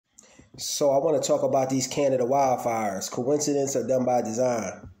So I want to talk about these Canada wildfires. Coincidence or done by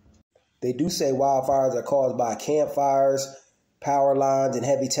design? They do say wildfires are caused by campfires, power lines, and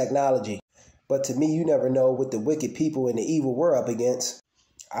heavy technology. But to me, you never know what the wicked people and the evil we're up against.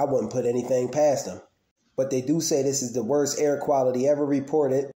 I wouldn't put anything past them. But they do say this is the worst air quality ever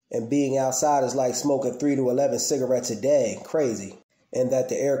reported, and being outside is like smoking 3 to 11 cigarettes a day. Crazy. And that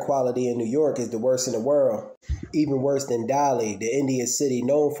the air quality in New York is the worst in the world. Even worse than Delhi, the Indian city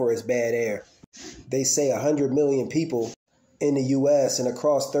known for its bad air. They say 100 million people in the U.S. and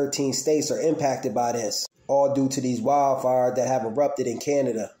across 13 states are impacted by this, all due to these wildfires that have erupted in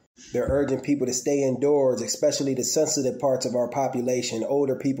Canada. They're urging people to stay indoors, especially the sensitive parts of our population,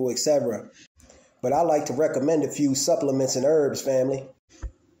 older people, etc. But I like to recommend a few supplements and herbs, family.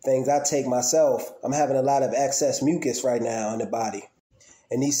 Things I take myself. I'm having a lot of excess mucus right now in the body.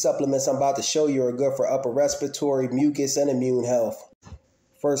 And these supplements I'm about to show you are good for upper respiratory, mucus, and immune health.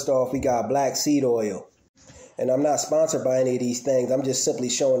 First off, we got black seed oil. And I'm not sponsored by any of these things. I'm just simply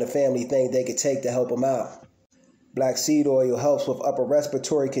showing the family things they could take to help them out. Black seed oil helps with upper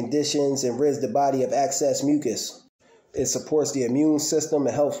respiratory conditions and rids the body of excess mucus. It supports the immune system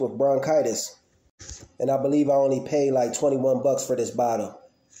and helps with bronchitis. And I believe I only paid like 21 bucks for this bottle.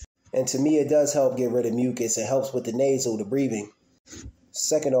 And to me, it does help get rid of mucus. It helps with the nasal, the breathing.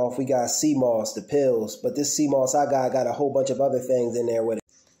 Second off, we got sea moss, the pills. But this sea moss I got a whole bunch of other things in there with it.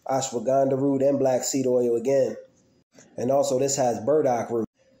 Ashwagandha root and black seed oil again. And also this has burdock root.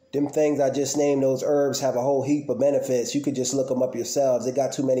 Them things I just named, those herbs, have a whole heap of benefits. You could just look them up yourselves. It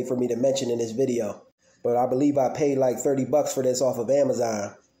got too many for me to mention in this video. But I believe I paid like 30 bucks for this off of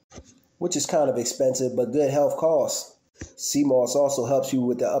Amazon, which is kind of expensive, but good health costs. Sea moss also helps you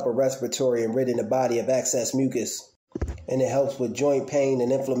with the upper respiratory and ridding the body of excess mucus. And it helps with joint pain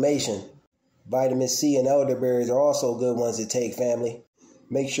and inflammation. Vitamin C and elderberries are also good ones to take, family.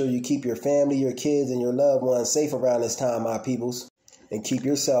 Make sure you keep your family, your kids, and your loved ones safe around this time, my peoples. And keep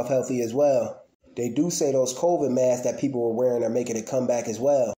yourself healthy as well. They do say those COVID masks that people were wearing are making a comeback as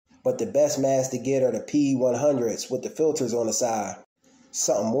well. But the best masks to get are the P100s with the filters on the side.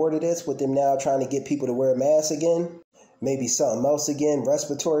 Something more to this with them now trying to get people to wear masks again? Maybe something else again,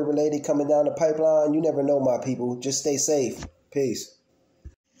 respiratory related, coming down the pipeline? You never know, my people. Just stay safe. Peace.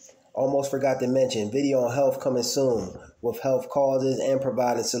 Almost forgot to mention, video on health coming soon with health causes and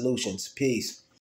providing solutions. Peace.